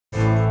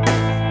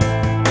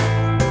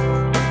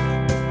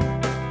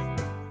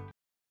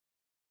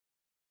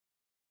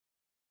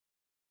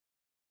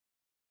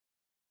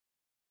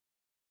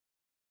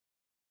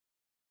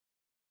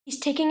He's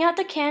taking out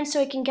the can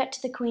so he can get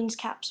to the queen's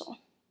capsule.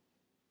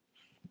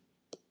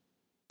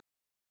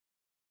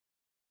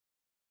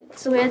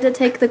 So we had to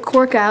take the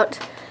cork out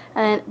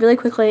and really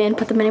quickly and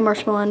put the mini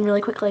marshmallow in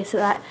really quickly so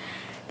that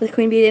the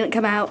queen bee didn't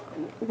come out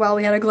while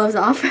we had our gloves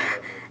off.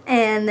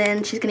 And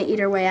then she's going to eat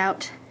her way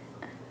out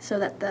so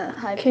that the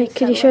hive Okay, can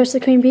could you settle. show us the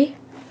queen bee?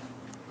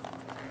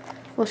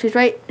 Well,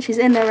 she's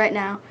in there right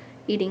now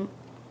eating.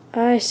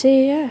 I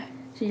see, yeah.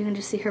 So you can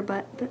just see her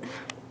butt. But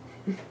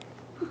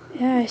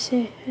Yeah, I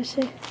see.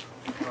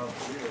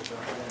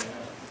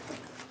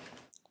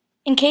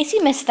 In case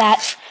you missed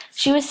that,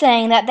 she was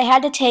saying that they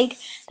had to take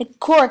the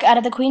cork out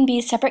of the queen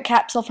bee's separate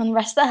capsule from the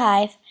rest of the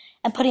hive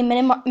and put a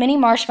mini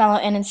marshmallow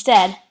in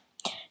instead,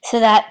 so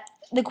that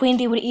the queen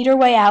bee would eat her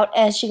way out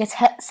as she gets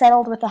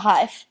settled with the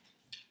hive.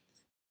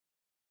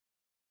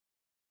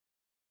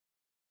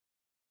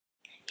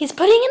 He's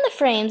putting in the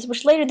frames,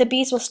 which later the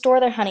bees will store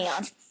their honey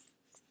on.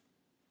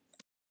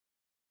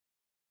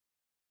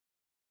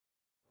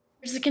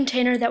 Here's the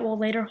container that will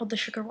later hold the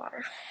sugar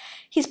water.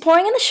 He's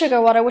pouring in the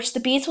sugar water, which the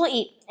bees will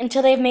eat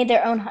until they have made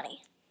their own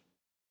honey.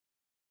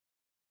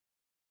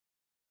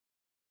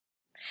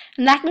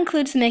 And that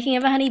concludes the making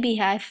of a honey bee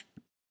hive.